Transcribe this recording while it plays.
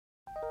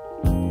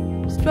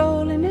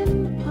strolling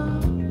in the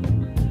park,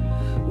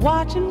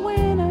 watching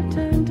winter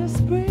turn to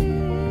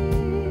spring,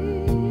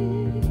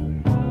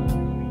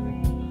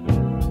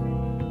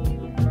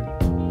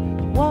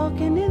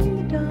 walking in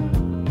the dark,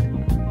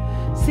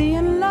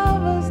 seeing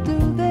lovers do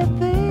their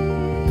thing.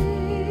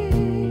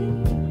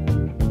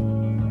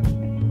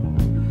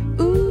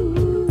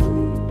 Ooh,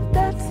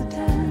 that's the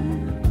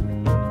time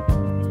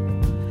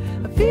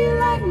I feel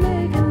like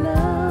making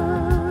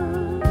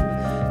love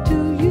to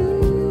you.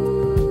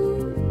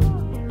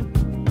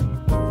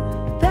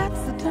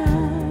 That's the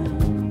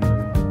time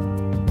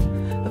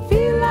I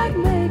feel like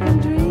making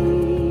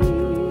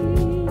dreams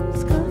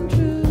come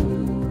true.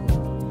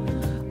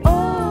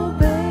 Oh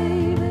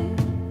baby,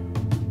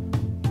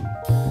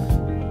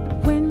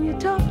 when you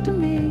talk to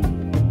me,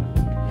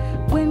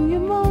 when you're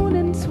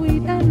moaning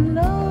sweet and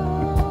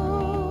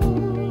low,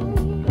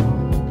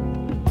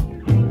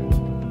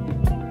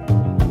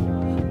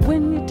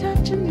 when you're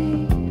touching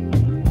me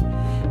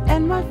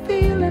and my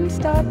feelings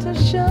start to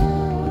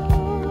show.